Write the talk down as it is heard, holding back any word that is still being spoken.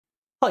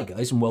Hi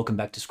guys and welcome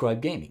back to Scrybe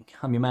Gaming.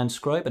 I'm your man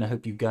Scrybe and I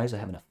hope you guys are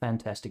having a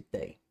fantastic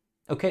day.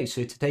 Okay,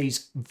 so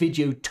today's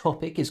video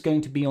topic is going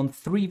to be on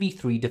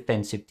 3v3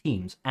 defensive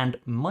teams and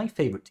my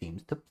favourite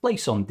teams to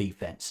place on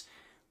defense.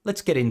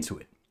 Let's get into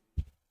it.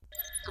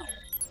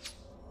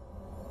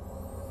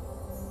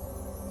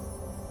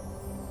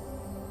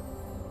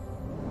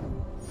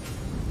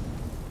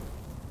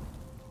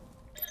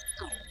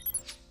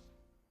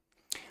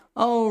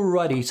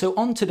 Alrighty, so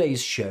on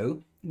today's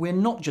show, we're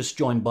not just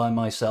joined by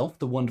myself,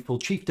 the wonderful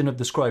chieftain of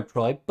the Scrybe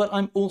tribe, but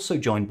I'm also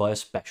joined by a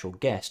special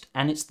guest,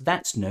 and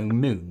that's no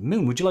Moon.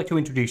 Moon, would you like to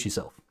introduce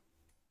yourself?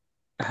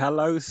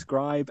 Hello,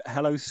 Scrybe.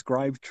 Hello,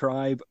 Scrybe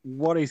tribe.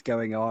 What is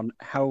going on?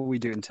 How are we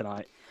doing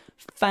tonight?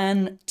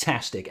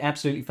 Fantastic,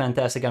 absolutely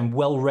fantastic. I'm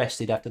well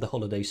rested after the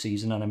holiday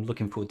season, and I'm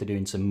looking forward to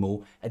doing some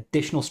more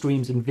additional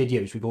streams and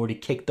videos. We've already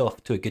kicked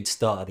off to a good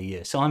start of the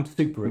year, so I'm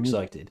super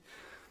excited.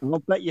 I'll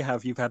bet you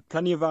have. You've had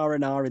plenty of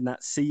R&R in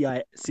that sea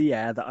air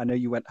that I know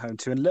you went home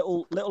to. And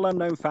little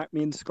unknown fact,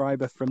 me and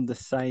Scrybe are from the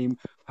same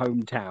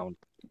hometown.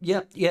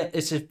 Yeah,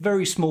 it's a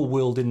very small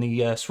world in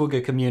the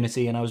SWGoH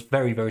community, and I was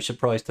very, very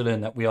surprised to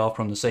learn that we are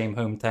from the same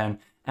hometown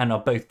and are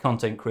both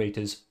content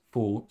creators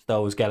for Star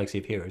Wars Galaxy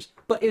of Heroes.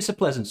 But it's a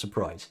pleasant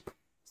surprise.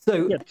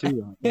 So,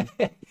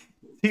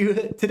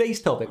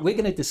 today's topic, we're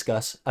going to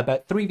discuss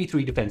about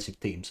 3v3 defensive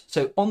teams.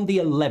 So, on the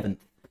 11th,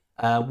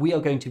 we are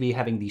going to be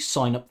having the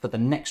sign up for the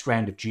next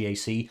round of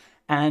GAC,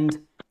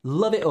 and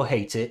love it or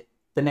hate it,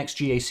 the next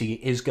GAC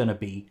is going to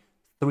be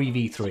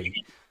 3v3.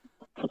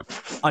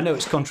 I know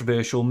it's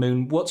controversial,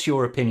 Moon. What's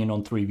your opinion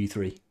on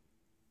 3v3?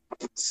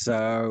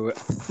 So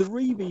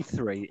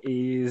 3v3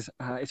 is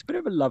it's a bit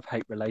of a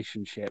love-hate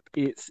relationship.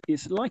 It's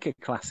like a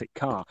classic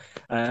car,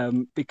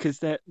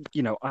 because I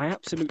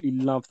absolutely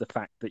love the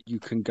fact that you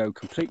can go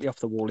completely off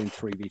the wall in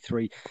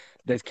 3v3.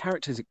 There's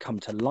characters that come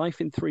to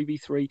life in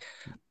 3v3.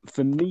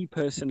 For me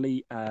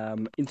personally,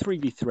 in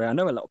 3v3, I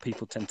know a lot of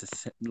people tend to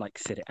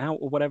sit it out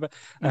or whatever,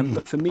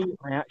 but for me,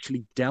 I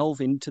actually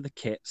delve into the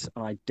kits.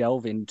 I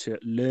delve into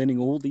learning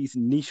all these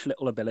niche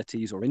little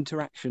abilities or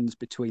interactions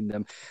between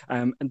them,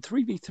 and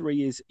 3v3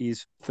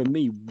 is for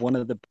me one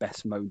of the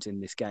best modes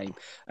in this game.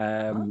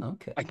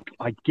 Okay.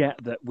 I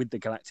get that with the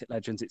Galactic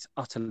Legends, it's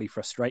utterly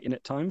frustrating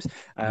at times,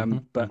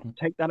 but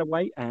take that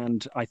away,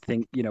 and I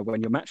think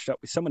when you're matched up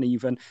with someone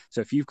even,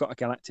 so if you've got a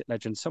Galactic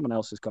Legend, someone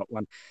else has got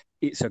one,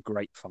 it's a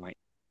great fight.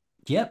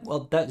 Yeah,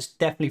 well, that's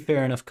definitely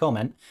fair enough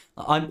comment.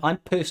 I'm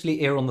personally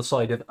here on the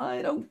side of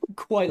I don't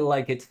quite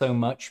like it so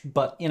much,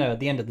 but at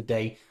the end of the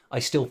day, I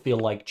still feel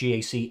like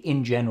GAC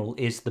in general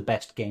is the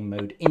best game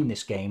mode in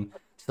this game.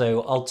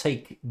 So I'll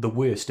take the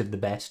worst of the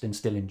best and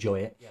still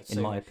enjoy it,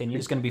 in my opinion.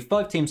 It's going to be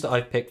 5 teams that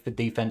I've picked for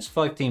defense,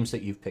 5 teams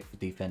that you've picked for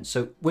defense.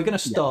 So we're going to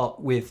start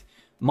with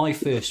my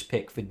first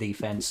pick for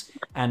defense,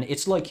 and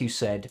it's like you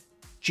said,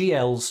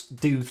 GLs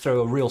do throw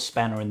a real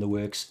spanner in the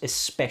works,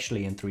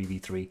 especially in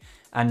 3v3.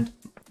 And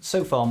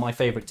so far, my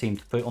favourite team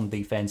to put on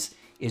defense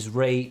is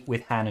Rey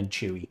with Han and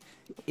Chewie.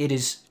 It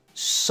is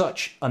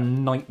such a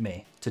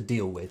nightmare to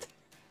deal with.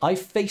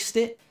 I've faced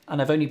it,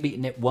 and I've only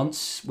beaten it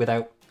once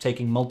without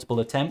taking multiple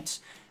attempts,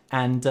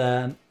 and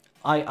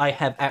I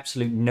have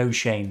absolute no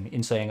shame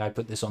in saying I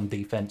put this on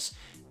defense.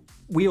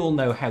 We all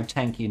know how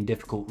tanky and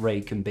difficult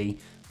Rey can be,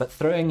 but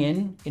throwing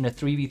in a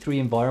 3v3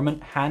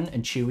 environment, Han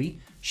and Chewie,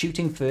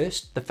 shooting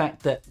first, the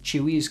fact that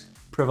Chewie is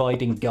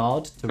providing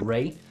guard to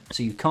Rey,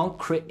 so you can't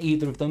crit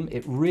either of them,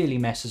 it really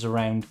messes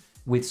around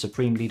with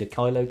Supreme Leader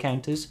Kylo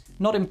counters.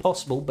 Not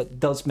impossible, but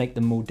does make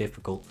them more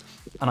difficult.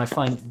 And I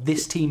find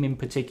this team in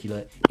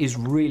particular is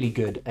really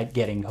good at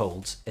getting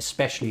holds,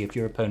 especially if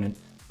your opponent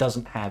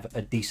doesn't have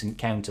a decent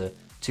counter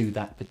to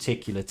that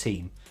particular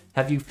team.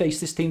 Have you faced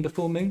this team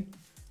before, Moon?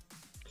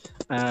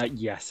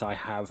 Yes, I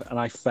have, and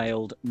I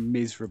failed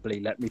miserably,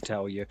 let me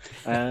tell you.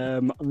 I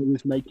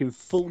was making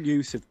full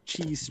use of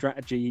cheese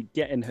strategy,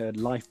 getting her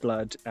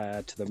lifeblood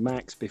to the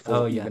max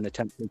before even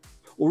attempting,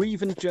 or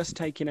even just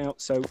taking out,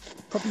 so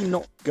probably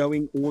not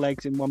going all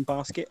eggs in one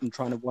basket and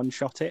trying to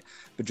one-shot it,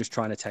 but just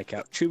trying to take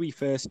out Chewie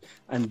first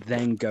and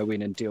then go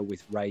in and deal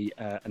with Rey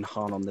and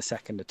Han on the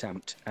second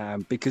attempt,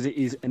 because it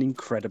is an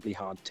incredibly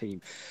hard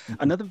team.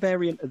 Another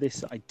variant of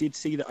this that I did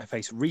see that I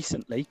faced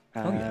recently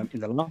in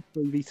the last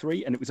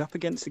 3v3, and it was up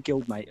against the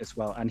guildmate as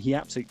well, and he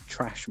absolutely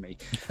trashed me.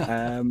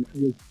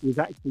 It was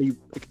actually,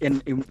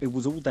 it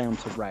was all down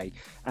to Rey,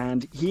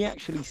 and he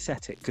actually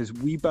set it, because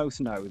we both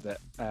know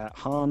that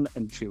Han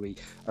and Chewie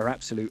are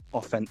absolute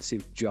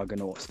offensive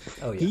juggernauts.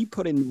 He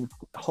put in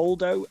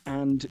Holdo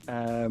and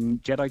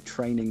Jedi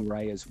Training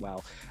Rey as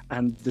well,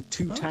 and the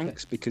two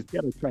tanks, because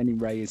Jedi Training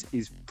Rey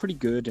is pretty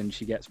good, and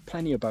she gets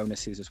plenty of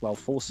bonuses as well,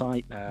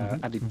 foresight,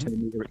 added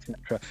turn meter,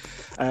 etc.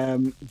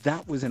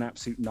 That was an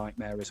absolute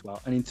nightmare as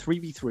well. And in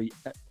 3v3,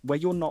 where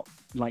you're not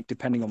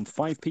depending on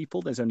 5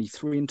 people, there's only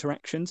 3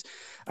 interactions.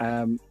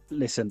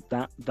 Listen,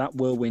 that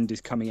whirlwind is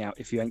coming out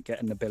if you ain't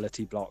getting an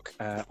ability block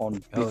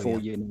on before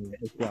you know it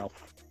as well.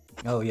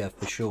 Oh yeah,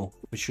 for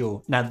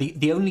sure. Now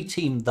the only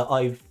team that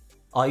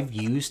I've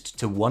used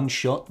to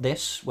one-shot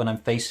this when I'm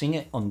facing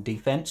it on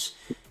defense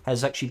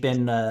has actually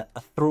been a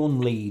Thrawn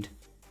lead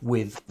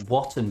with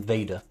Watt and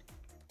Vader.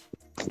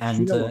 And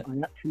you know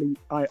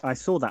what? I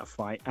saw that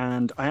fight,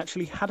 and I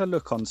actually had a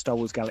look on Star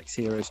Wars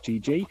Galaxy Heroes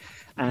GG.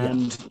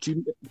 And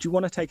do you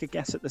want to take a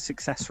guess at the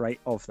success rate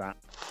of that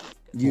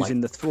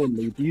using the Thrawn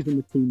lead, using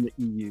the team that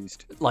you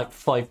used? Like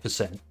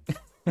 5%.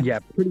 Yeah,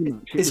 pretty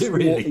much. Is it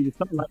really? It was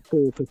something like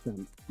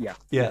 4%. Yeah.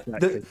 Yeah.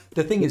 Exactly.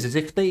 The thing is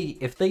if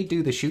they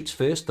do the shoots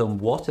first on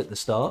Watt at the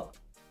start,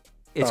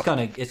 it's kind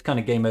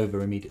of game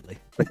over immediately.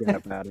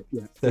 Forget about it.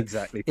 Yeah,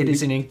 exactly. It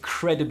is an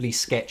incredibly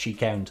sketchy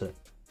counter.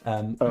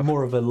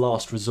 More of a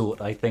last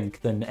resort, I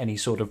think, than any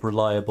sort of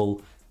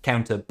reliable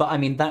counter. But I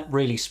mean, that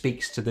really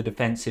speaks to the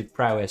defensive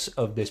prowess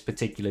of this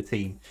particular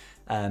team.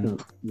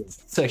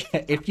 So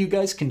yeah, if you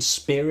guys can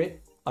spare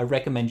it, I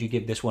recommend you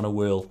give this one a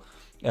whirl.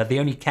 The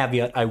only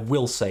caveat I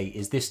will say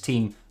is this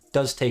team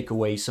does take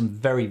away some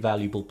very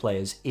valuable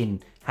players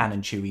in Han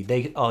and Chewie.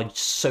 They are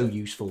so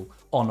useful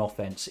on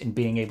offense in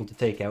being able to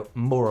take out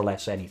more or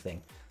less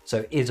anything. So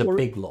it is a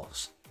big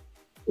loss.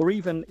 Or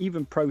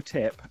even pro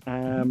tip,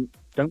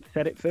 don't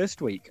set it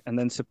first week and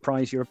then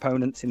surprise your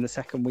opponents in the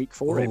second week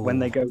for it when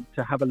they go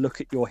to have a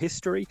look at your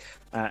history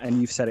and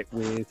you've set it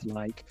with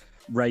like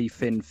Rey,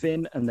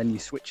 Finn, and then you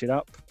switch it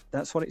up.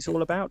 That's what it's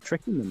all about,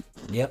 tricking them.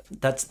 Yep,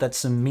 that's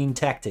some mean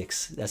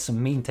tactics. That's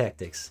some mean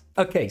tactics.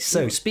 Okay,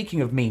 so speaking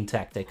of mean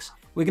tactics,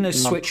 we're going to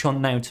switch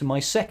on now to my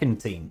second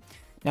team.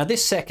 Now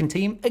this second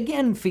team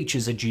again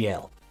features a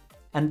GL,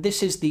 and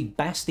this is the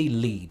Basti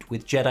lead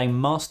with Jedi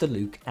Master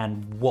Luke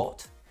and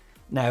Watt.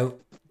 Now,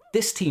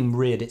 this team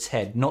reared its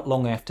head not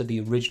long after the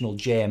original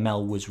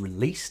JML was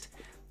released,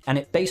 and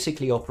it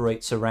basically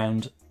operates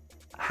around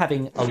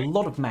having a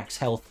lot of max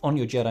health on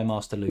your Jedi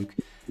Master Luke.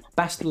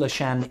 Basti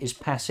Lashan is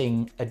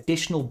passing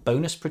additional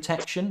bonus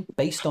protection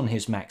based on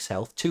his max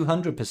health,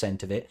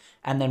 200% of it,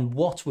 and then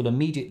Watt will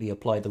immediately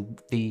apply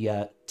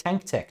the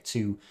tank tech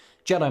to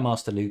Jedi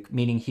Master Luke,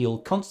 meaning he'll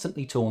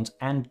constantly taunt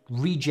and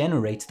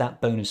regenerate that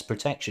bonus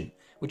protection,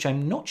 which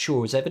I'm not sure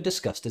was ever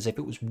discussed as if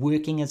it was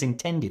working as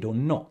intended or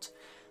not.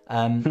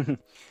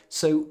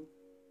 So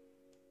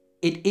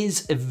it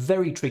is a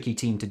very tricky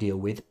team to deal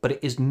with, but it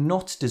is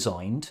not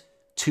designed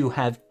to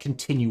have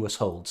continuous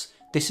holds.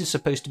 This is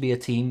supposed to be a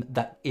team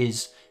that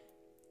is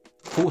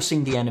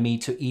forcing the enemy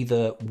to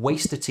either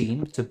waste a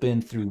team to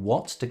burn through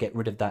Watt to get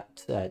rid of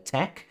that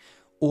tech,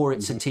 or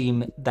it's a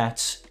team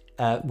that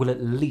will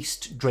at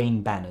least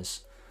drain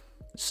banners.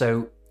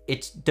 So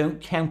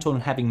don't count on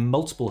having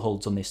multiple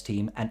holds on this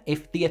team, and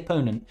if the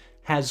opponent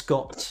has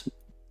got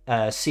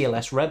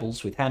CLS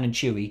Rebels with Han and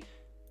Chewie,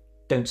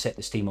 don't set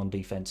this team on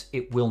defense.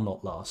 It will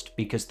not last,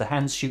 because the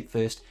hands shoot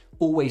first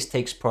always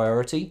takes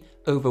priority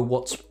over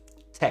Watt's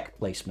tech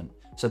placement.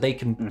 So they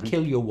can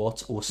kill your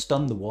Watt or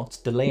stun the Watt,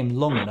 delay him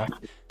long enough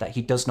that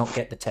he does not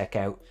get the tech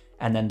out,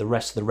 and then the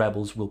rest of the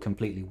Rebels will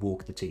completely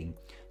walk the team.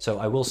 So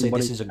I will say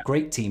this is a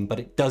great team, but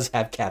it does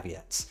have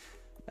caveats.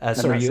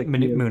 Sorry,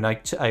 Moon,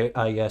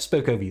 I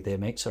spoke over you there,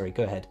 mate. Sorry,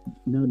 go ahead.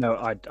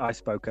 No, I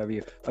spoke over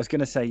you. I was going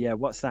to say, yeah,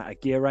 what's that? A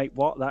gear 8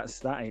 Watt?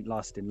 That ain't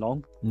lasting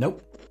long.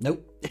 Nope.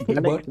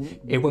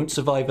 It won't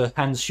survive a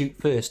hands shoot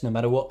first, no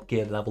matter what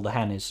gear level the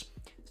Han is.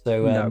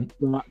 So no,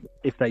 but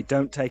if they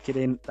don't take it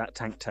in, that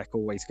tank tech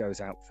always goes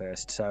out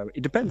first. So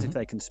it depends if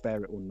they can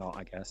spare it or not,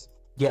 I guess.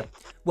 Yeah.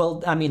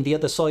 Well, I mean, the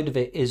other side of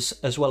it is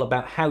as well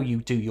about how you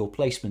do your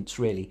placements,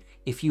 really.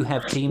 If you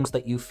have teams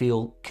that you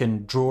feel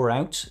can draw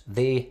out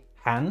their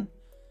Han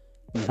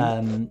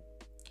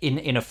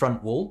in a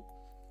front wall,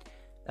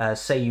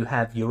 say you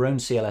have your own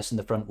CLS in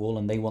the front wall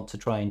and they want to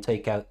try and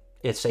take out,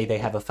 say they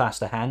have a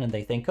faster Han and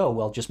they think, oh,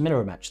 well, just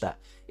mirror match that.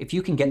 If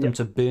you can get them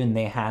to burn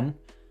their Han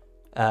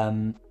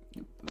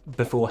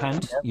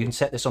beforehand, you can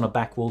set this on a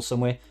back wall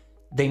somewhere,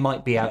 they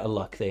might be out of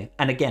luck there.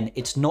 And again,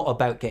 it's not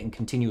about getting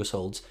continuous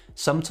holds.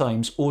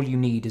 Sometimes all you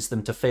need is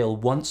them to fail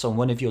once on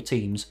one of your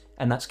teams,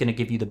 and that's going to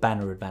give you the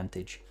banner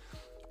advantage.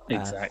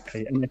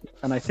 Exactly.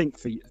 And I think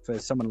for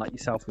someone like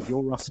yourself with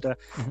your roster,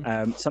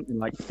 something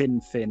like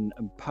Finn,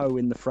 and Poe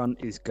in the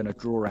front is going to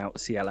draw out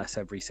CLS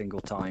every single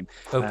time.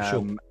 Oh, for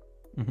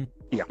sure.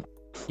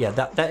 Yeah,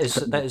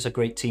 that is a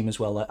great team as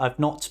well. I've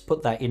not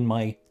put that in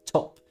my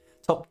top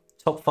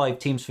 5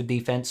 teams for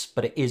defense,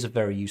 but it is a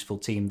very useful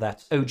team.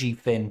 That OG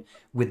Finn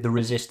with the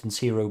Resistance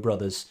Hero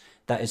brothers,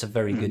 that is a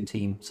very good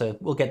team. So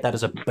we'll get that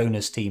as a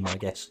bonus team, I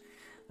guess.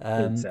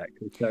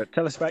 Exactly. So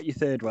tell us about your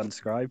third one,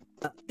 Scrybe.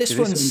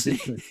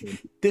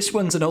 This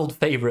one's an old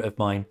favourite of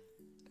mine,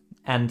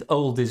 and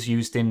old is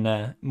used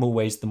in more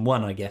ways than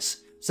one, I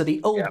guess. So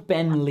the old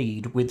Ben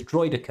lead with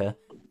Droidica,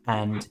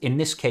 and in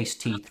this case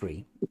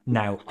T3.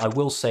 Now, I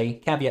will say,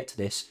 caveat to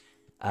this,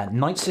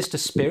 Night Sister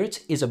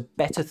Spirit is a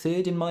better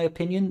third, in my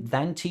opinion,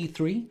 than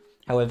T3.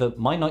 However,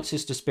 my Night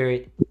Sister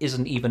Spirit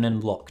isn't even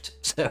unlocked,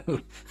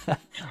 so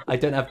I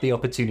don't have the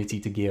opportunity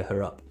to gear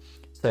her up.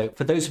 So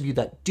for those of you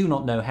that do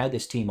not know how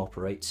this team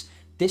operates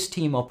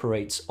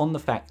on the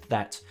fact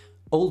that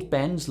Old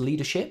Ben's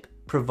leadership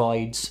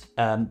provides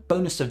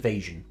bonus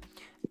evasion.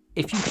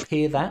 If you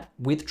pair that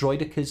with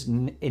Droidica's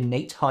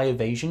innate high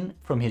evasion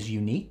from his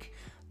unique,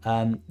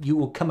 you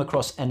will come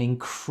across an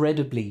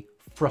incredibly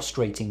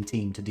frustrating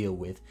team to deal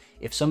with.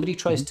 If somebody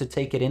tries to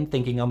take it in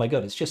thinking, oh my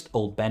god, it's just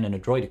old Ben and a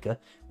Droidica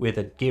with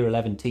a Gear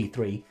 11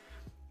 T3,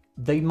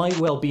 they might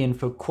well be in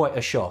for quite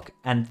a shock.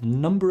 And the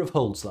number of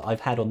holds that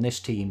I've had on this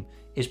team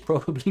is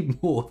probably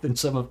more than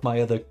some of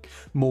my other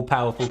more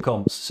powerful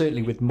comps,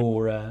 certainly with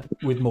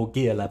more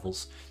gear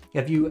levels.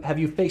 Have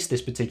you faced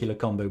this particular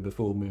combo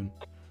before, Moon?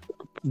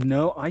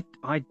 No,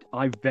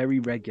 I very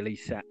regularly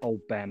set old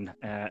Ben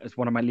as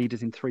one of my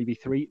leaders in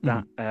 3v3.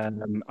 That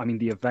I mean,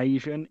 the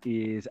evasion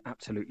is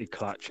absolutely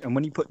clutch, and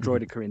when you put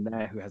Droidica in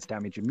there, who has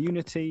damage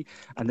immunity,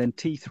 and then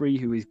T3,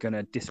 who is going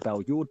to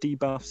dispel your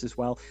debuffs as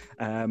well,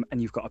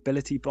 and you've got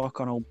ability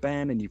block on old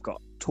Ben, and you've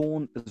got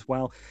taunt as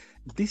well.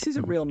 This is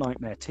a real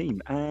nightmare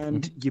team,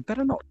 and you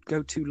better not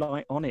go too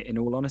light on it, in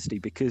all honesty,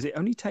 because it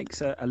only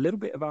takes a little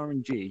bit of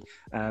RNG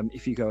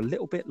if you go a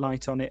little bit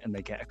light on it and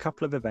they get a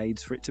couple of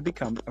evades for it to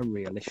become a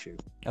real issue.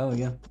 Oh,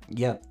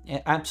 yeah,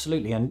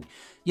 absolutely. And,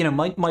 you know,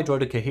 my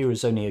Droidica here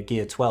is only a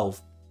Gear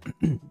 12,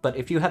 but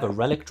if you have a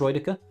Relic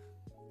Droidica,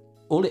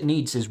 all it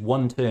needs is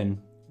one turn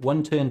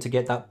to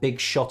get that big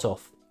shot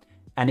off,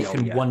 and it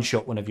can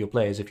one-shot one of your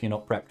players if you're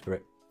not prepped for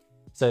it.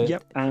 So,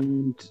 yep,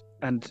 and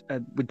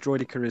with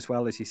Droidica as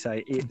well, as you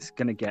say, it's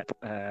going to get,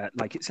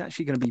 it's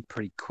actually going to be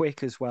pretty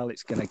quick as well.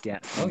 It's going to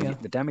get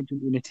the damage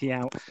immunity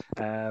out.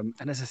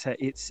 And as I said,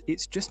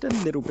 it's just a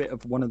little bit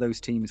of one of those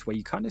teams where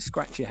you kind of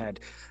scratch your head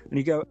and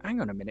you go,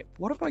 hang on a minute,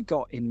 what have I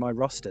got in my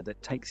roster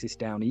that takes this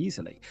down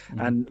easily?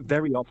 And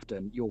very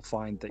often you'll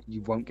find that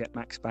you won't get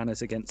max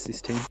banners against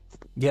this team.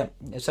 Yeah,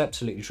 it's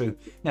absolutely true.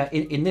 Now,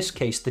 in this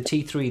case, the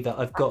T3 that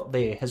I've got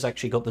there has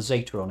actually got the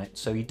Zeta on it.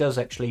 So he does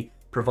actually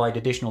provide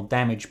additional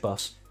damage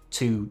buffs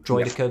to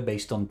Droidica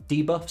based on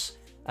debuffs,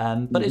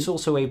 but it's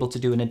also able to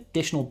do an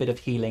additional bit of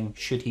healing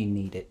should he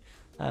need it.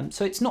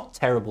 So it's not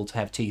terrible to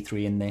have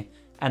T3 in there,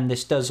 and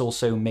this does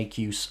also make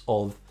use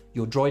of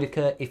your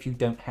Droidica if you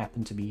don't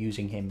happen to be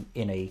using him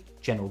in a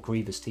General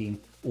Grievous team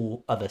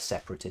or other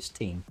Separatist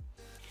team.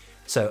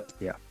 So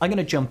I'm going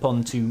to jump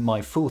on to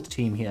my fourth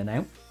team here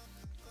now,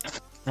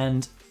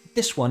 and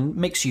this one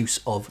makes use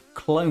of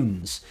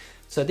clones.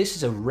 So this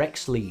is a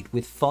Rex lead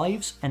with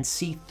 5s and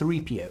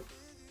C3PO.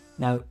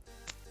 Now,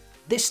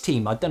 this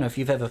team, I don't know if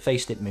you've ever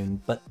faced it,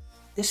 Moon, but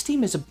this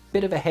team is a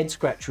bit of a head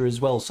scratcher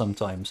as well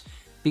sometimes,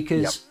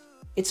 because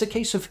it's a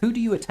case of who do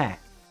you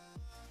attack?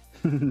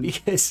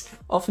 Because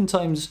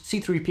oftentimes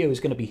C3PO is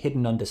going to be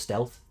hidden under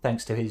stealth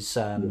thanks to his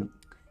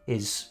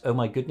oh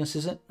my goodness,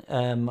 is it?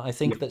 I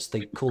think that's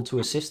the call to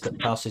assist that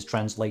passes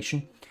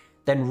translation.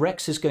 Then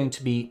Rex is going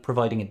to be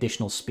providing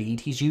additional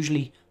speed. He's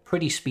usually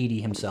pretty speedy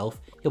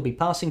himself. He'll be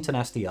passing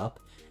tenacity up.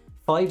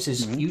 5s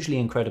is usually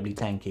incredibly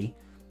tanky.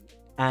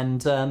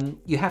 And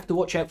you have to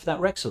watch out for that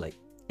Rexolate.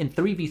 In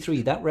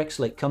 3v3, that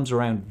Rexolate comes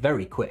around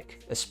very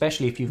quick,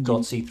 especially if you've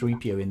got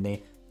C3PO in there,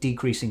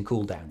 decreasing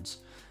cooldowns.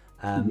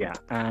 And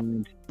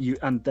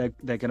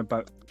they're going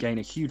to gain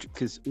a huge,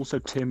 because also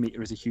turn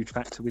meter is a huge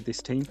factor with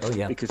this team. Oh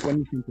yeah. Because when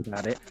you think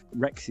about it,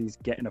 Rex is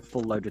getting a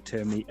full load of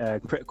turn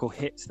meter, critical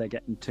hits, they're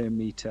getting turn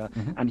meter,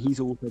 and he's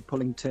also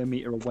pulling turn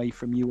meter away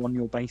from you on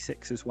your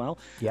basics as well.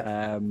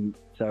 Yeah.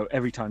 So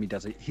every time he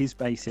does it, his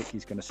basic,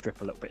 he's going to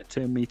strip a little bit of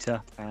turn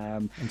meter.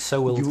 And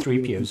so will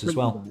 3POs as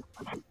well.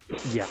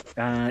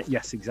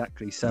 Yes,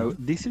 exactly. So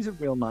this is a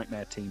real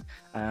nightmare team.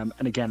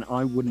 And again,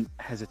 I wouldn't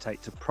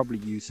hesitate to probably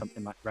use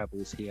something like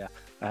Rebels here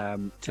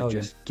to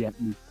just get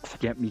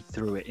me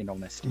through it, in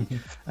honesty.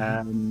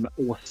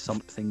 Or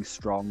something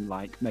strong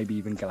like maybe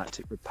even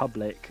Galactic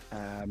Republic,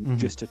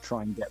 just to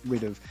try and get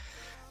rid of,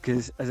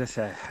 because as I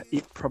said,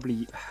 it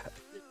probably,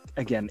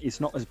 again, it's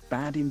not as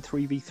bad in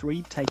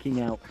 3v3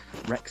 taking out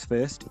Rex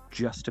first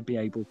just to be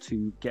able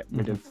to get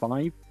rid of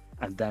 5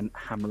 and then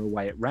hammer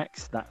away at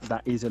Rex.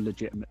 That is a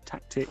legitimate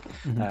tactic.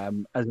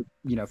 As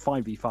you know,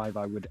 5v5,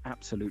 I would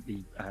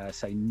absolutely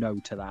say no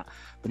to that.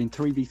 But in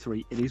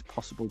 3v3, it is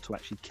possible to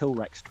actually kill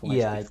Rex twice.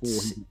 Yeah,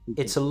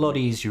 it's a lot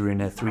easier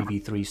in a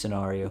 3v3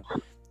 scenario.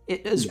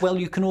 Well,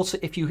 you can also,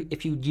 if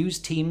you use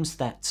teams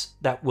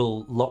that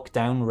will lock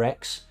down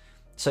Rex,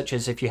 such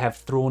as if you have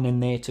Thrawn in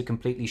there to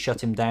completely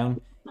shut him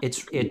down,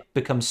 it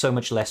becomes so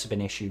much less of an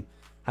issue.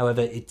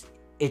 However,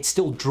 it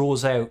still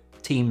draws out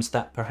teams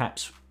that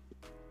perhaps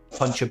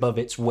punch above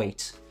its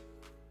weight,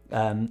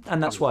 and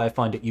that's why I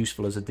find it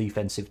useful as a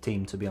defensive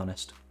team, to be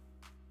honest.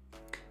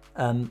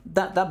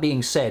 That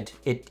being said,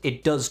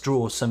 it does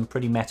draw some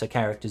pretty meta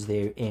characters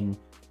there in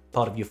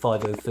part of your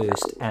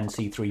 501st and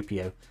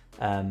C3PO.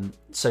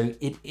 So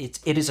it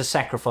is a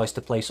sacrifice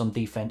to place on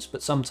defense,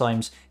 but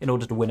sometimes in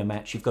order to win a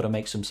match, you've got to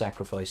make some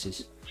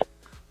sacrifices.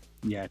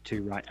 Yeah,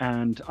 too right.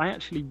 And I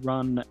actually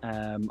run,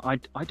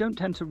 I don't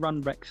tend to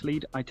run Rex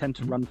lead, I tend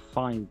to run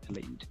 5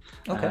 lead.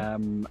 Okay.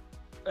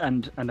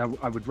 And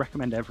I would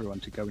recommend everyone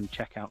to go and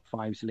check out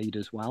 5's lead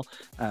as well,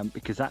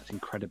 because that's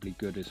incredibly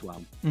good as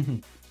well.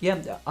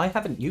 Yeah, I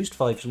haven't used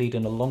 5's lead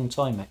in a long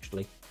time,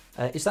 actually.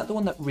 Is that the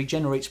one that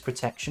regenerates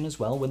protection as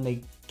well when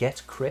they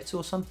get crit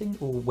or something?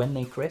 Or when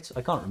they crit?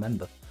 I can't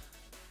remember.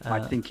 I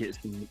think it's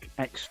like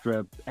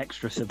extra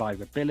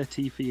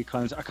survivability for your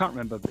clones. I can't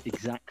remember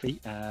exactly.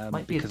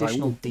 Might be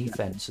additional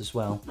defense as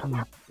well.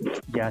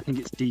 Yeah, I think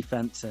it's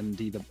defense and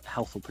either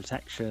health or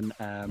protection.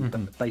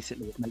 But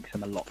basically, it makes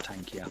them a lot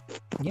tankier.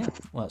 Yeah,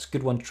 well, it's a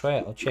good one to try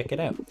out. I'll check it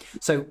out.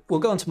 So we'll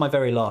go on to my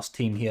very last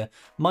team here.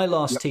 My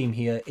last team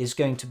here is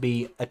going to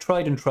be a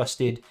tried and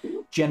trusted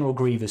General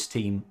Grievous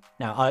team.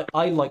 Now,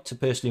 I like to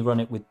personally run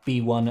it with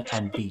B1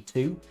 and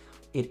B2.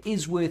 It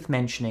is worth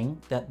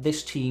mentioning that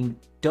this team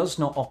does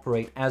not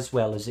operate as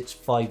well as its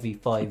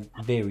 5v5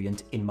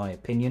 variant, in my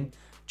opinion,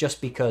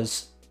 just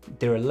because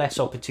there are less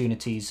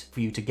opportunities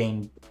for you to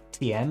gain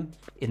TM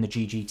in the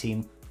GG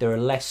team. There are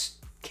less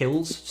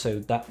kills, so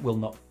that will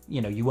not,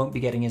 you won't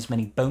be getting as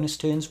many bonus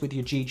turns with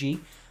your GG.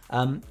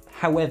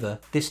 However,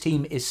 this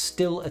team is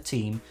still a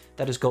team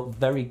that has got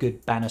very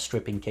good banner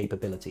stripping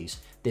capabilities.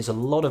 There's a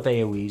lot of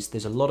AoEs,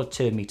 there's a lot of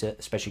turn meter,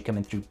 especially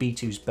coming through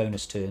B2's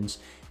bonus turns,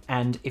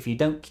 and if you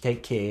don't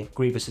take care,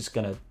 Grievous is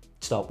going to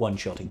start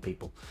one-shotting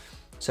people.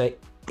 So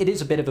it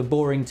is a bit of a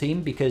boring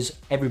team because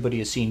everybody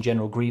has seen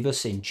General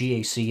Grievous in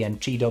GAC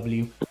and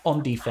TW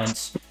on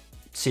defense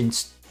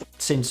since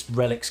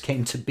Relics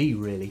came to be,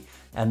 really,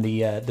 and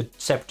the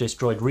Separatist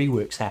droid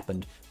reworks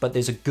happened. But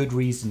there's a good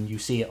reason you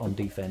see it on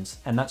defense,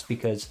 and that's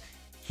because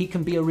he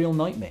can be a real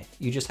nightmare.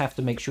 You just have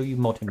to make sure you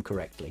mod him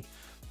correctly.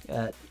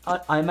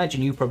 I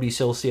imagine you probably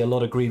still see a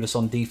lot of Grievous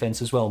on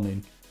defense as well,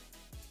 Moon.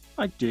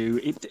 I do.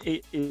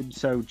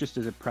 So just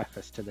as a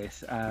preface to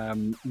this,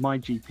 my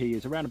GP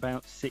is around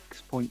about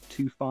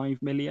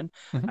 6.25 million,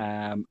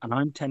 and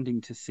I'm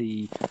tending to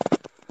see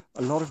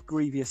a lot of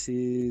Grievous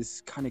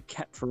is kind of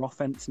kept for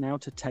offense now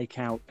to take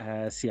out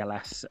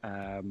CLS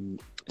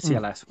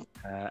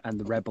and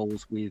the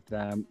Rebels with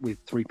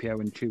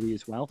 3PO and Chewie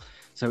as well.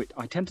 So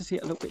I tend to see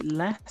it a little bit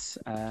less,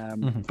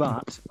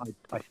 but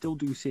I still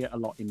do see it a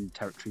lot in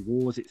Territory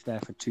Wars. It's there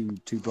for two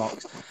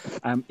blocks.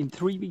 In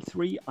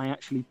 3v3, I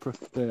actually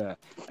prefer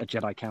a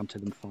Jedi counter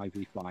than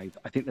 5v5.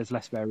 I think there's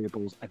less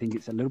variables. I think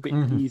it's a little bit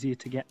easier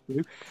to get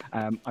through.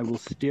 I will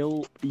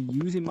still be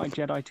using my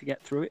Jedi to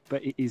get through it,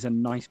 but it is a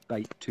nice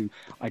bait to,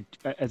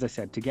 as I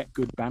said, to get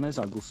good banners.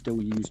 I will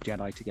still use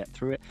Jedi to get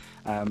through it,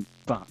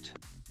 but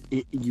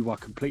you are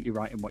completely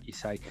right in what you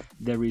say.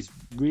 There is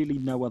really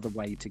no other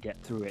way to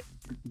get through it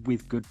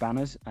with good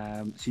banners.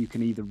 So you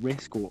can either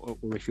risk, or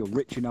if you're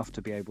rich enough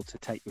to be able to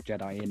take your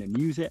Jedi in and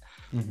use it,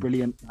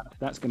 brilliant.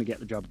 That's going to get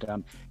the job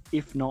done.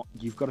 If not,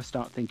 you've got to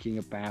start thinking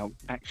about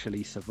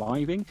actually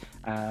surviving,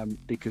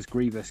 because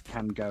Grievous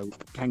can go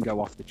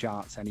off the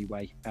charts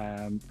anyway.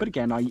 But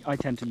again, I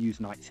tend to use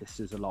Night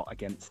Sisters a lot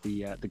against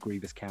the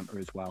Grievous counter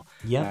as well.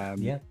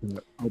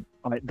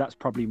 That's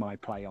probably my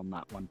play on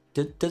that one.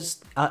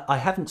 I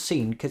haven't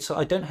seen, because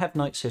I don't have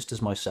Night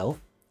Sisters myself.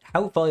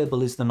 How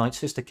viable is the Night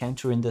Sister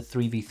counter in the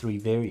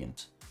 3v3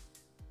 variant?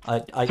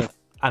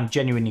 I'm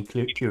genuinely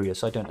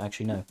curious. I don't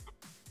actually know.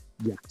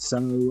 Yeah,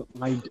 so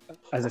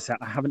as I said,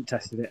 I haven't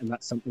tested it, and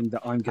that's something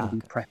that I'm going to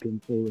be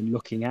prepping for and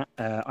looking at.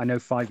 I know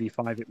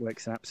 5v5 it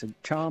works an absolute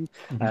charm,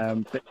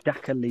 but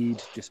Dakar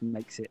lead just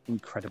makes it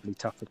incredibly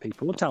tough for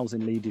people.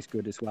 Talzin lead is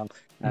good as well.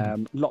 A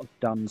lot of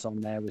stuns on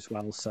there as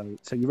well, so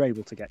you're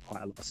able to get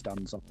quite a lot of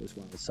stuns off as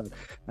well. So,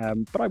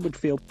 but I would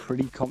feel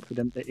pretty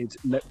confident that it's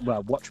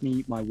watch me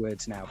eat my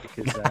words now,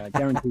 because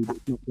guaranteed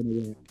it's not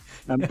going to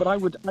work. But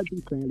I'd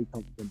be fairly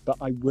confident. But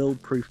I will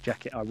proof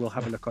check it. I will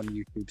have a look on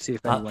YouTube, see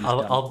if anyone's done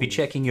it. I'll be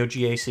checking your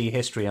GAC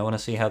history. I want to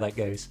see how that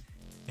goes.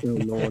 Oh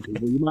Lord,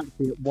 well, you might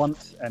see it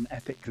once and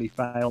epically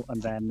fail,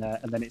 and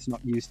then it's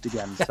not used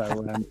again.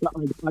 So but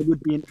I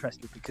would be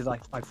interested, because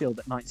I feel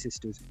that Night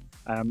Sisters,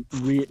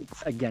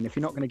 again, if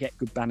you're not going to get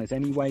good banners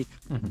anyway,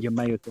 you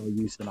may as well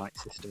use the Night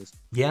Sisters.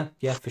 Yeah,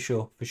 for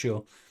sure.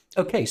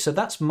 Okay, so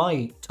that's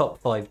my top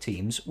 5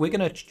 teams. We're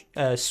going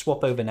to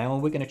swap over now,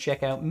 and we're going to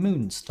check out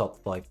Moon's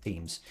top 5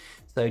 teams.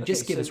 So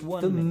just give us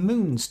one. The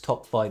Moon's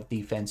top 5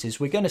 defenses.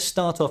 We're going to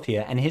start off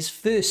here, and his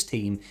first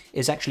team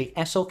is actually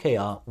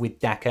SLKR with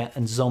Dakar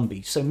and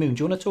Zombie. So Moon,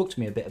 do you want to talk to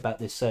me a bit about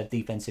this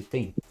defensive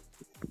team?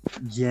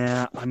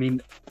 Yeah, I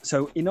mean,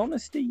 so in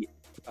honesty,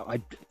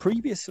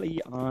 previously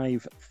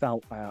I've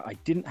felt I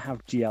didn't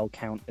have GL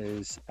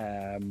counters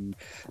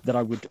that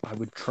I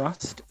would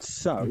trust.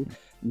 So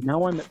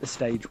now I'm at the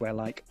stage where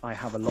I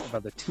have a lot of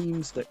other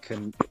teams that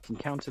can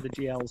counter the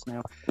GLs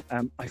now.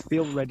 I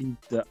feel ready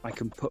that I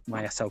can put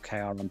my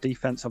SLKR on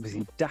defense.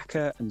 Obviously,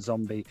 Dakar and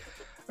Zombie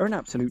are an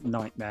absolute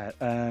nightmare.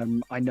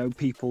 I know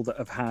people that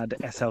have had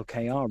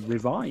SLKR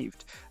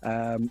revived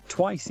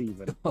twice,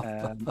 even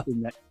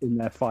in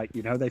their fight.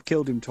 They've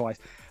killed him twice.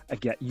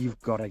 Again, you've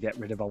got to get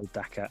rid of old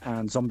Dakar,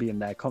 and Zombie in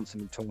there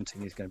constantly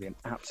taunting is going to be an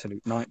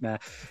absolute nightmare.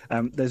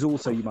 There's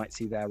also, you might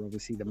see there,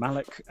 obviously, the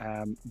Malak.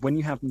 When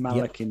you have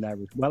Malak in there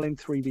as well in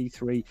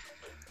 3v3,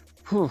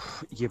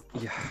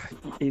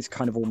 it's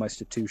kind of almost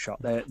a two-shot.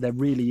 There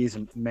really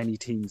isn't many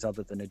teams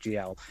other than a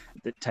GL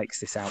that takes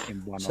this out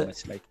in one,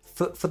 honestly.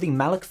 For the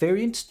Malak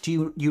variant,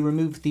 do you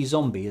remove the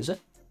Zombie, is it?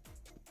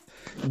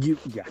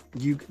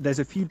 There's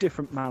a few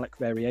different Malik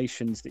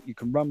variations that you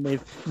can run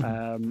with.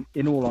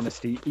 In all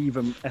honesty,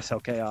 even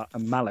SLKR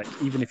and Malik,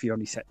 even if you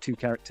only set 2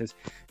 characters,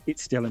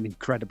 it's still an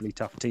incredibly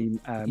tough team.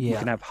 You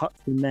can have Hutch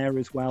in there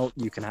as well.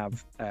 You can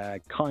have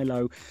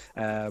Kylo,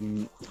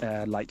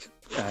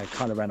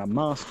 Kylo Ren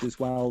unmasked as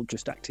well,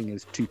 just acting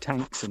as 2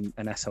 tanks and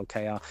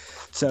SLKR.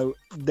 So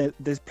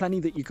there's plenty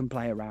that you can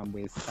play around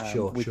with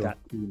that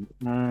team,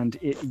 and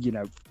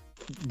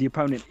the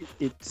opponent,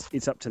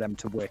 it's up to them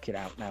to work it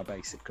out now,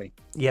 basically.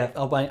 Yeah,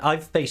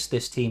 I've faced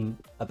this team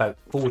about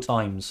 4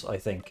 times, I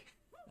think,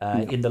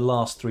 in the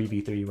last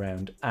 3v3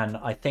 round, and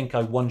I think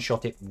I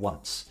one-shot it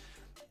once.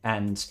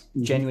 And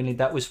genuinely,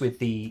 that was with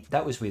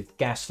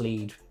Gas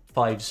Lead,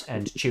 Fives,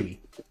 and Chewie,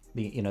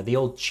 the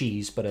old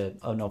cheese, but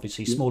an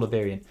obviously smaller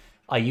variant.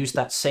 I used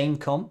that same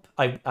comp.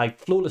 I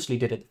flawlessly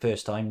did it the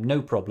first time,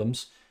 no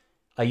problems.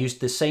 I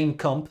used the same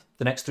comp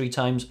the next 3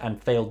 times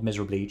and failed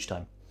miserably each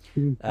time.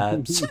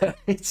 So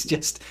it's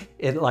just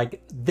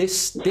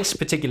this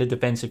particular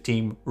defensive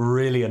team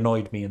really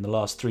annoyed me in the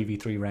last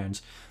 3v3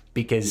 rounds,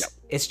 because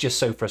it's just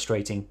so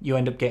frustrating. You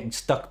end up getting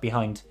stuck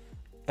behind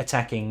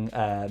attacking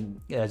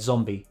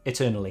zombie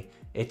eternally.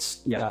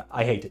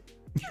 I hate it.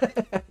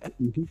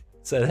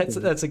 So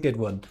that's a good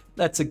one.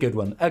 That's a good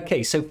one.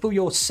 Okay, so for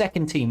your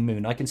second team,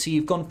 Moon, I can see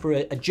you've gone for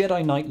a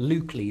Jedi Knight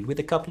Luke lead with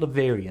a couple of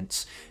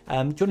variants. Do you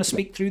want to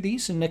speak through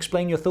these and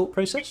explain your thought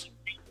process?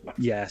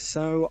 Yeah,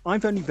 so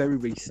I've only very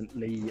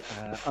recently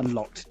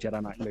unlocked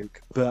Jedi Knight Luke,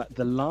 but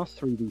the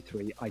last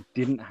 3v3 I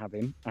didn't have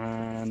him,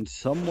 and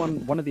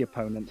one of the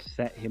opponents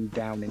set him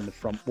down in the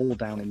front wall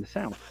down in the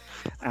south,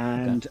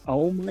 and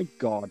oh my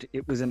god,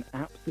 it was an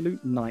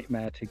absolute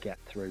nightmare to get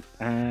through.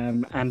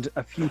 And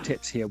a few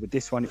tips here with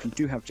this one: if you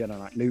do have Jedi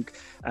Knight Luke,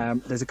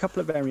 there's a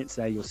couple of variants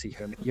there. You'll see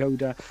Hermit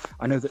Yoda.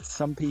 I know that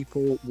some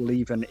people will,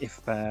 even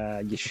if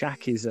your Shaq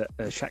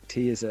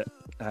T is at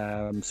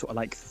sort of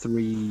like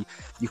 3,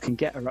 you can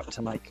get up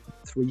to like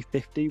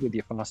 350 with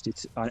your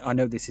fastest. I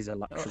know this is a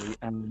luxury,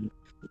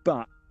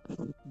 but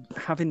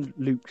having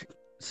Luke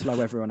slow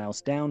everyone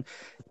else down,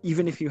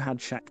 even if you had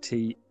Shaq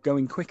T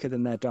going quicker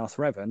than their Darth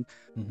Revan,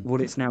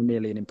 well, it's now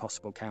nearly an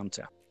impossible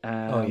counter.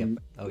 It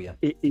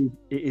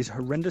is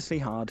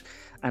horrendously hard,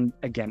 and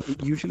again,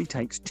 it usually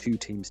takes 2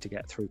 teams to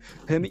get through.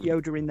 Hermit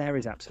Yoda in there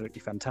is absolutely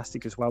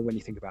fantastic as well when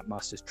you think about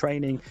Master's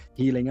training,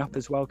 healing up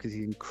as well, because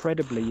he's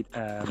incredibly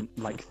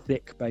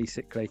thick,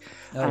 basically.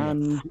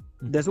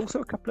 There's also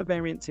a couple of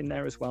variants in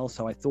there as well,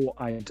 so I thought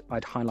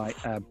I'd highlight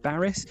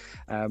Barriss,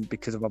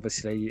 because of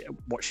obviously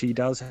what she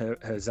does,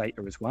 her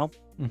Zeta as well.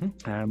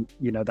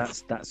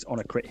 That's on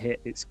a crit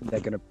hit,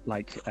 they're going to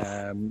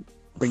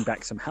bring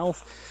back some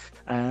health,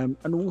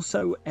 and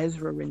also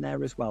Ezra in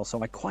there as well.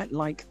 So I quite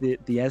like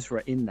the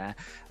Ezra in there,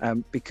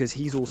 because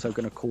he's also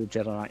going to call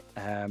Jedi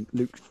Knight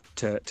Luke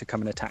to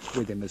come and attack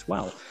with him as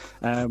well.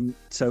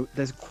 So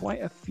there's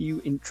quite a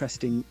few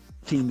interesting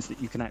teams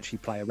that you can actually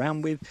play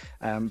around with,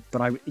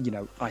 but I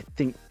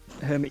think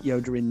Hermit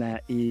Yoda in there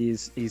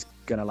is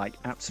gonna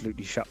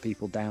absolutely shut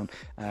people down.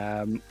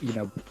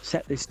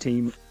 Set this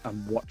team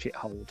and watch it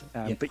hold,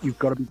 but you've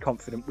got to be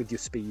confident with your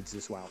speeds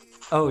as well.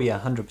 Oh yeah,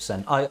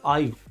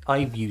 100%.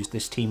 I've used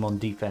this team on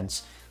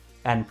defense,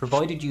 and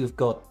provided you've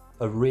got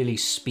a really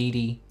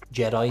speedy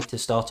Jedi to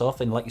start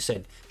off, and like you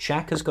said,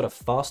 Shaq has got a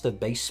faster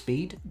base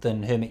speed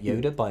than Hermit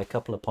Yoda by a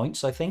couple of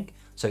points, I think,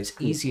 so it's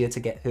easier to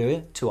get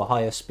her to a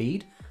higher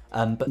speed.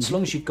 But as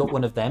long as you've got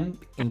one of them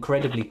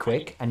incredibly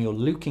quick and your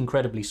Luke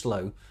incredibly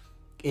slow,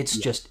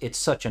 it's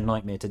such a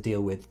nightmare to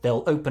deal with.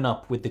 They'll open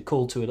up with the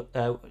call to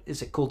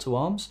is it call to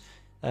arms?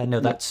 No,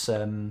 that's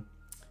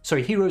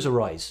sorry, Heroes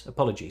Arise.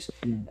 Apologies.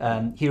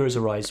 Heroes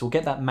Arise. We'll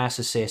get that mass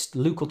assist.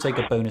 Luke will take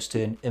a bonus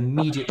turn,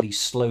 immediately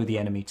slow the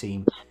enemy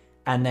team,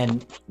 and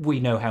then we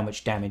know how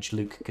much damage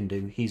Luke can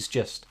do. He's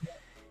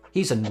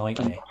a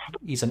nightmare.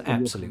 He's an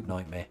absolute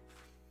nightmare.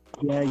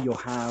 Yeah, you'll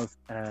have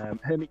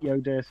Hermit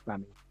Yoda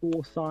spamming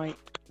Foresight,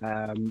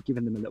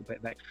 giving them a little bit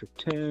of extra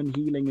turn,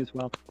 healing as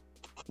well.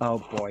 Oh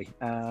boy.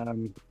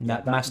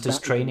 Master's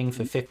training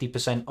for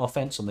 50%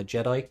 offense on the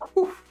Jedi.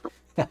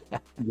 Yeah,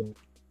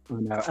 I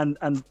know.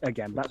 And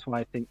again, that's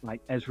why I think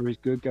Ezra is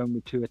good going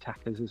with 2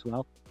 attackers as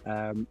well.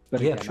 But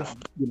again, sure.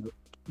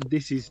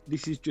 This is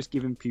just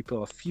giving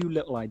people a few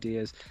little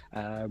ideas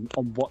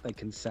on what they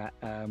can set.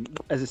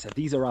 As I said,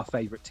 these are our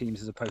favourite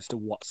teams as opposed to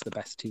what's the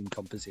best team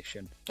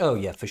composition. Oh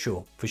yeah, for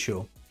sure.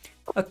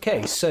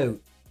 Okay, so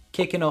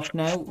kicking off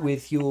now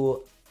with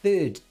your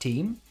third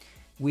team,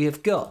 we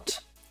have got,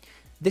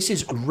 this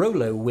is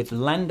Rolo with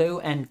Lando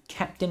and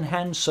Captain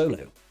Han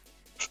Solo.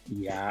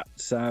 Yeah,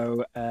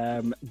 so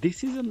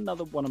this is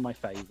another one of my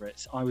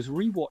favourites. I was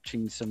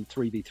rewatching some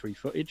 3v3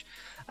 footage,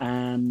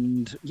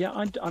 and yeah,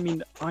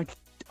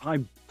 I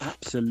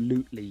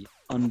absolutely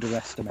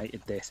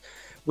underestimated this.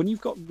 When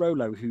you've got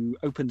Rolo, who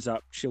opens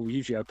up, she'll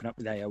usually open up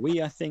with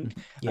AoE, I think.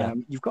 Yeah.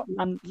 You've got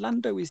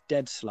Lando is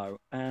dead slow,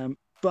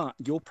 but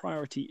your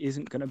priority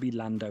isn't going to be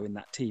Lando in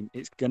that team.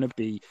 It's going to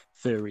be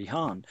Furry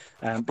Han,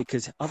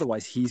 because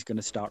otherwise he's going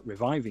to start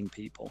reviving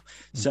people.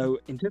 So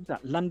in terms of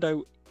that,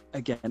 Lando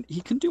again,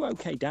 he can do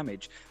okay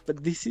damage,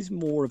 but this is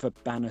more of a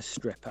banner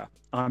stripper.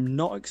 I'm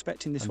not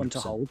expecting this one to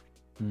 100%. hold.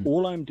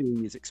 All I'm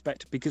doing is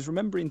expect, because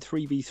remember in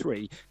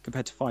 3v3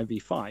 compared to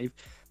 5v5,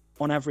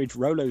 on average,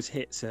 Rolo's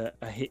hits are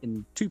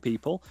hitting 2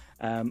 people.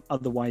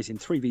 Otherwise, in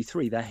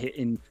 3v3, they're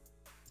hitting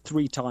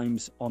 3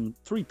 times on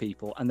 3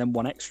 people and then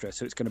 1 extra.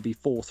 So it's going to be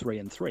 4, 3,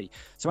 and 3.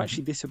 So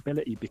actually, this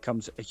ability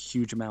becomes a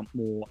huge amount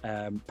more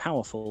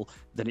powerful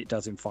than it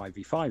does in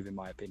 5v5, in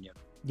my opinion.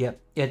 Yeah,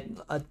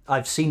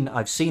 I've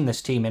seen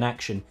this team in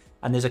action,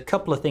 and there's a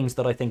couple of things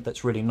that I think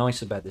that's really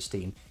nice about this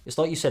team. It's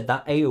like you said,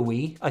 that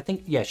AoE, I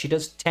think, yeah, she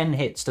does 10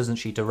 hits, doesn't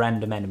she, to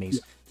random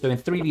enemies. So in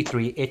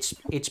 3v3,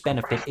 its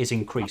benefit is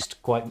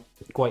increased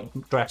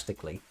quite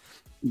drastically.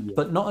 Yeah.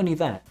 But not only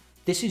that,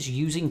 this is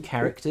using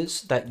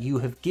characters that you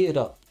have geared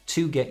up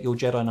to get your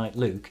Jedi Knight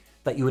Luke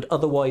that you would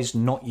otherwise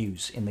not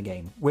use in the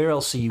game. Where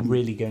else are you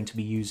really going to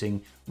be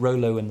using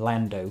Rolo and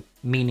Lando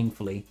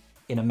meaningfully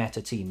in a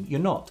meta team?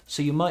 You're not.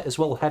 So you might as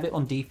well have it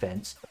on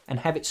defense and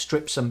have it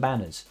strip some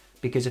banners.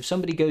 Because if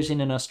somebody goes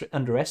in and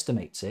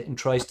underestimates it and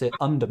tries to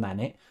underman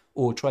it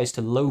or tries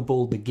to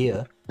lowball the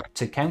gear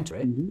to counter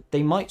it,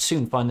 they might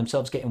soon find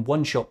themselves getting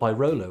one shot by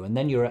Rolo, and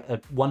then you're at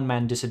a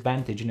one-man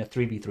disadvantage in a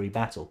 3v3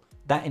 battle.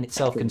 That in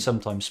itself can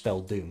sometimes spell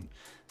doom.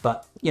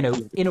 But, you know,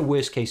 in a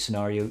worst-case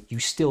scenario, you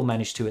still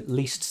manage to at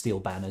least steal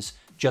banners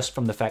just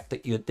from the fact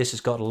that this has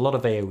got a lot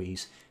of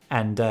AoEs,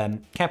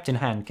 and Captain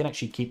Han can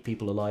actually keep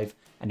people alive,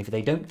 and if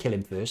they don't kill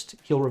him first,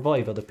 he'll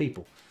revive other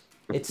people.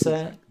 It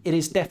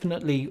is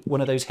definitely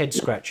one of those head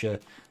scratcher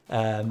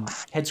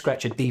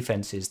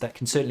defenses that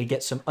can certainly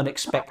get some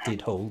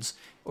unexpected holds,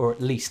 or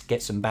at least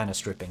get some banner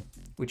stripping,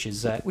 which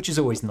is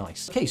always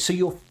nice. Okay, so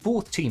your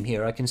 4th team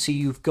here, I can see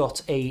you've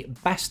got a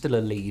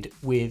Bastila lead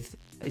with,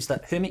 is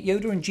that Hermit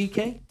Yoda and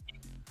GK?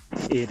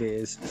 It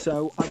is.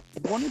 So I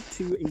wanted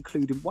to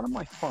include in one of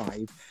my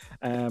 5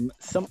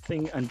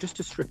 something, and just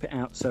to strip it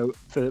out, so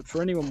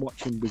for anyone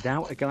watching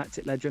without a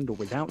Galactic Legend or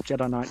without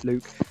Jedi Knight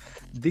Luke,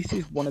 this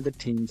is one of the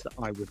teams that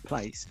I would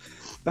place.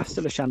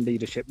 Bastila Shan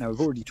leadership, now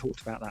we've already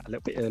talked about that a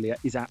little bit earlier,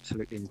 is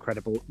absolutely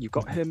incredible. You've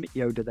got Hermit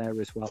Yoda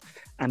there as well,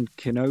 and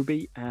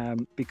Kenobi,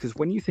 because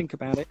when you think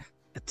about it,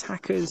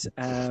 attackers,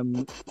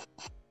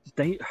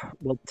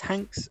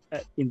 tanks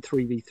in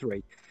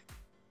 3v3,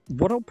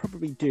 what I'll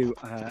probably do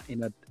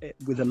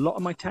with a lot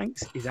of my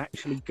tanks is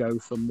actually go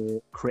for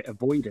more crit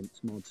avoidance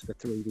mods for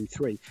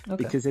 3v3,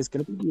 because there's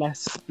going to be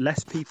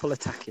less people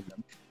attacking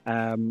them.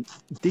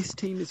 This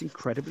team is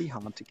incredibly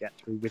hard to get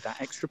through with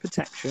that extra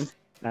protection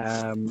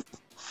that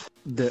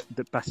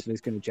Bastila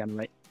is going to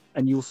generate,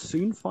 and you'll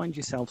soon find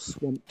yourself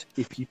swamped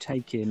if you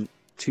take in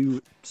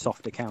too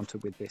soft a counter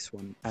with this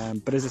one.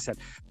 But as I said,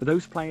 for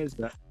those players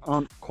that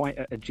aren't quite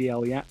at a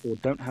GL yet or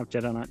don't have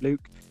Jedi Knight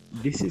Luke,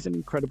 this is an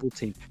incredible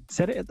team.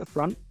 Set it at the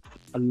front.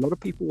 A lot of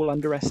people will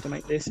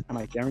underestimate this, and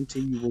I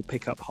guarantee you will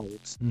pick up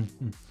holds.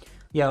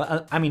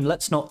 Yeah, I mean,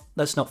 let's not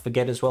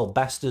forget as well,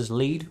 Basta's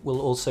lead will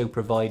also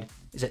provide,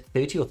 is it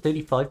 30 or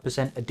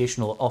 35%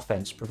 additional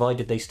offense,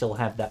 provided they still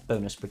have that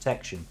bonus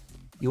protection.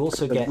 You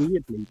also get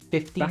 15%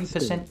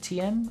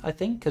 TM, I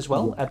think, as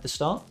well at the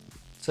start.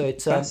 So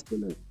it's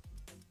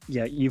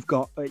yeah, you've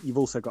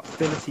also got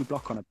ability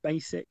block on a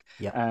basic,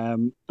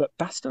 but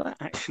Bastila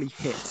actually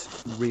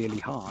hits really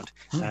hard,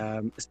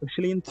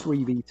 especially in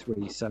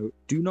 3v3. So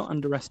do not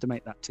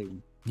underestimate that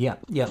team. Yeah.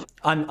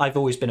 I've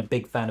always been a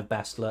big fan of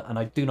Bastila, and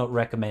I do not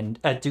regret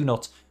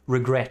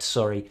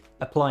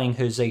applying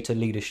her Zeta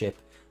leadership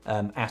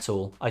at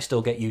all. I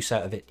still get use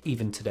out of it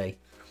even today.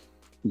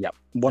 Yeah,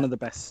 one of the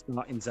best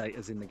starting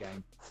Zetas in the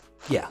game.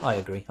 Yeah,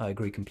 I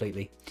agree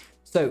completely.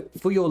 So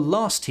for your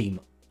last team,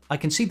 I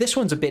can see this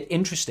one's a bit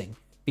interesting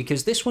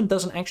because this one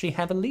doesn't actually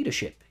have a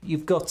leadership.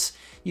 You've got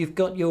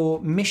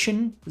your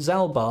Mission,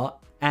 Zalbar,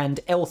 and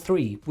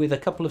L3 with a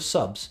couple of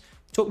subs.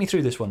 Talk me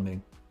through this one,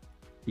 Moon.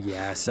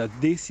 Yeah, so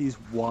this is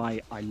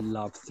why I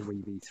love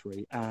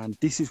 3v3, and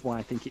this is why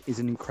I think it is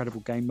an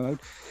incredible game mode.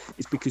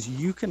 It's because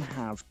you can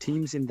have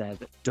teams in there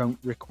that don't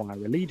require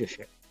a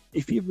leadership.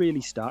 If you're really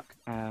stuck,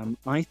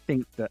 I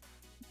think that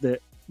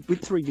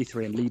with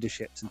 3v3 and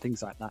leaderships and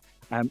things like that,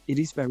 it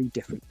is very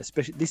different.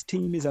 Especially, this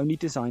team is only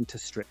designed to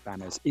strip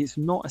banners. It's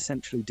not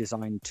essentially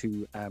designed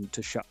to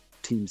shut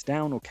teams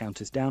down or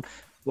counters down,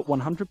 but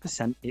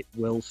 100% it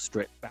will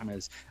strip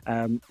banners.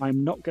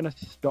 I'm not going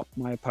to stop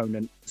my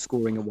opponent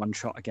scoring a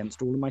one-shot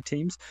against all of my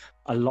teams.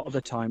 A lot of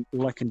the time,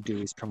 all I can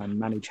do is try and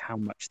manage how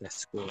much they're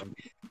scoring.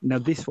 Now,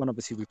 this one,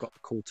 obviously, we've got the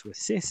call to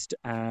assist,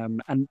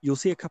 and you'll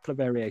see a couple of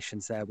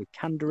variations there with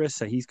Canderous,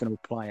 so he's going to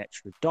apply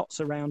extra dots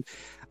around,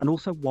 and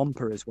also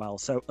Wampa as well.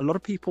 So a lot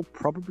of people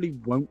probably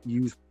won't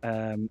use,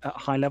 at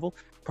high level,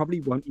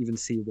 probably won't even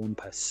see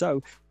Wampa.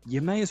 So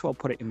you may as well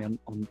put it in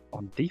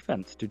on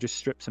defense to just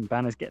strip some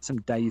banners, get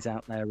some days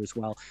out there as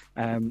well.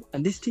 And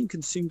this team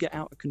can soon get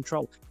out of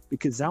control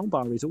because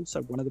Zalbar is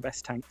also one of the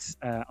best tanks,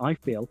 I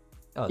feel.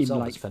 Oh,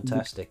 Zalbar's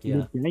fantastic,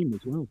 yeah. Game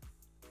as well.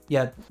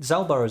 Yeah,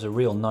 Zalbar is a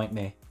real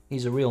nightmare.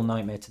 He's a real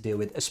nightmare to deal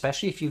with,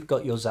 especially if you've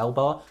got your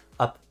Zalbar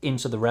up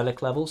into the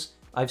relic levels.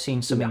 I've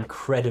seen some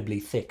incredibly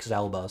thick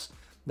Zalbars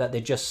that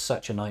they're just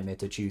such a nightmare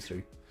to chew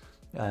through.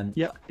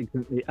 Yeah,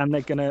 exactly. And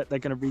they're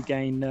gonna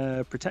regain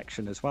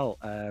protection as well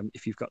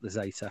if you've got the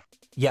Zeta.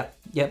 Yeah,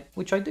 yeah,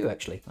 which I do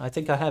actually. I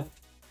think I have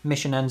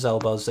Mission and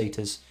Zalbar's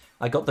Zetas.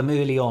 I got them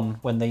early on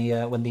when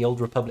the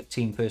Old Republic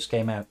team first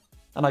came out,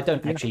 and I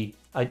don't actually,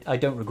 I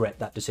don't regret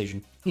that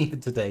decision even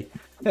today.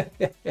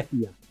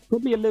 Yeah,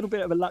 probably a little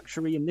bit of a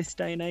luxury in this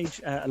day and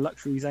age, a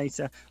luxury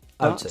Zeta,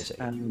 I would but say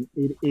so.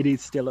 it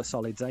is still a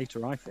solid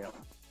Zeta, I feel.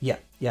 Yeah,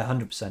 yeah,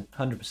 100%,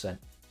 100%.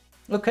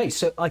 Okay,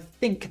 so I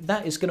think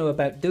that is going to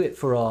about do it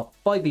for our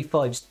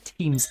 5v5s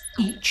teams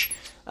each.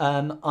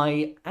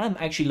 I am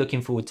actually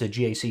looking forward to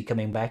GAC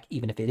coming back,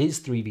 even if it is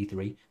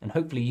 3v3, and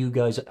hopefully you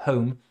guys at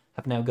home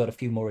have now got a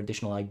few more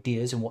additional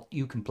ideas and what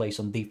you can place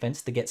on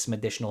defense to get some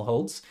additional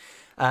holds.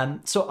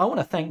 So I want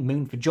to thank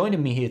Moon for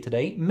joining me here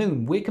today.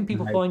 Moon, where can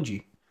people find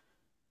you?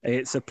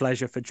 It's a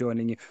pleasure for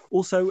joining you.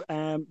 Also,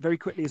 very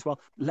quickly as well,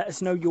 let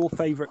us know your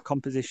favorite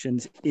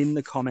compositions in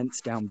the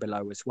comments down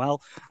below as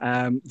well.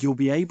 You'll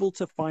be able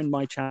to find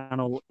my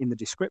channel in the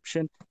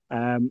description.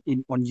 On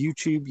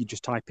YouTube, you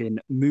just type in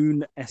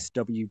Moon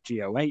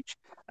SWGoH.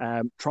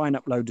 Try and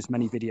upload as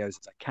many videos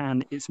as I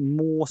can. It's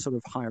more sort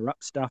of higher up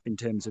stuff in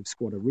terms of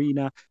Squad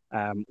Arena,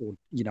 or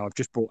I've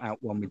just brought out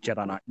one with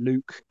Jedi Knight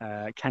Luke.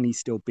 Can he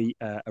still beat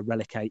a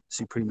Relicate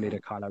Supreme Leader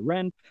Kylo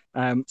Ren?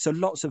 So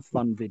lots of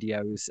fun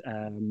videos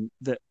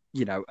that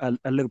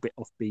a little bit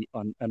offbeat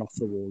and off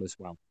the wall as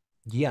well.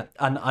 Yeah,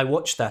 and I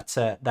watched that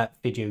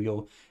video,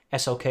 your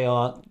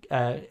SLKR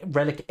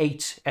Relic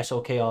 8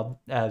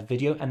 SLKR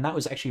video, and that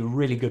was actually a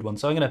really good one.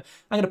 So I'm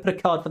gonna put a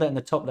card for that in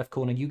the top left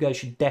corner. You guys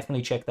should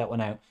definitely check that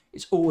one out.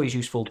 It's always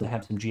useful to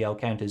have some GL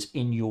counters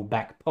in your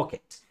back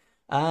pocket.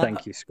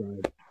 Thank you,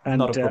 Scrybe. And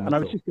not a problem and I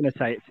at was all. just going to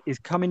say, it's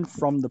coming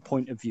from the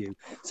point of view.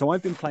 So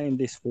I've been playing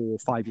this for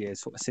 5 years,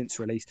 sort of since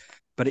release,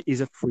 but it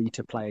is a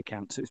free-to-play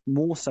account. So it's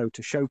more so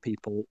to show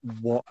people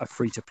what a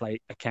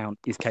free-to-play account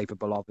is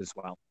capable of as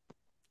well.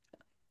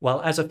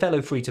 Well, as a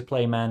fellow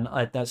free-to-play man,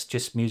 that's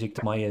just music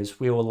to my ears.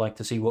 We all like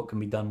to see what can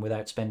be done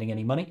without spending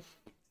any money.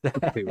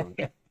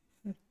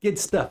 Good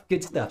stuff,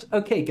 good stuff.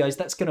 Okay, guys,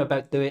 that's going to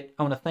about do it.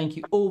 I want to thank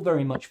you all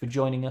very much for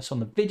joining us on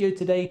the video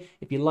today.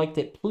 If you liked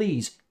it,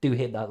 please do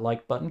hit that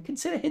like button.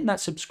 Consider hitting that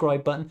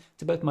subscribe button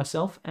to both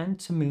myself and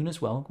to Moon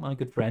as well, my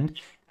good friend.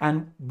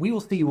 And we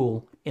will see you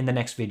all in the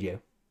next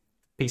video.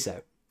 Peace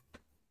out.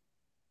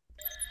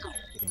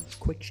 Giving a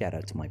quick shout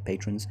out to my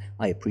patrons.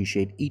 I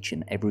appreciate each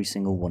and every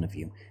single one of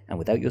you. And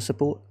without your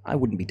support, I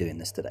wouldn't be doing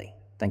this today.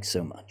 Thanks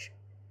so much.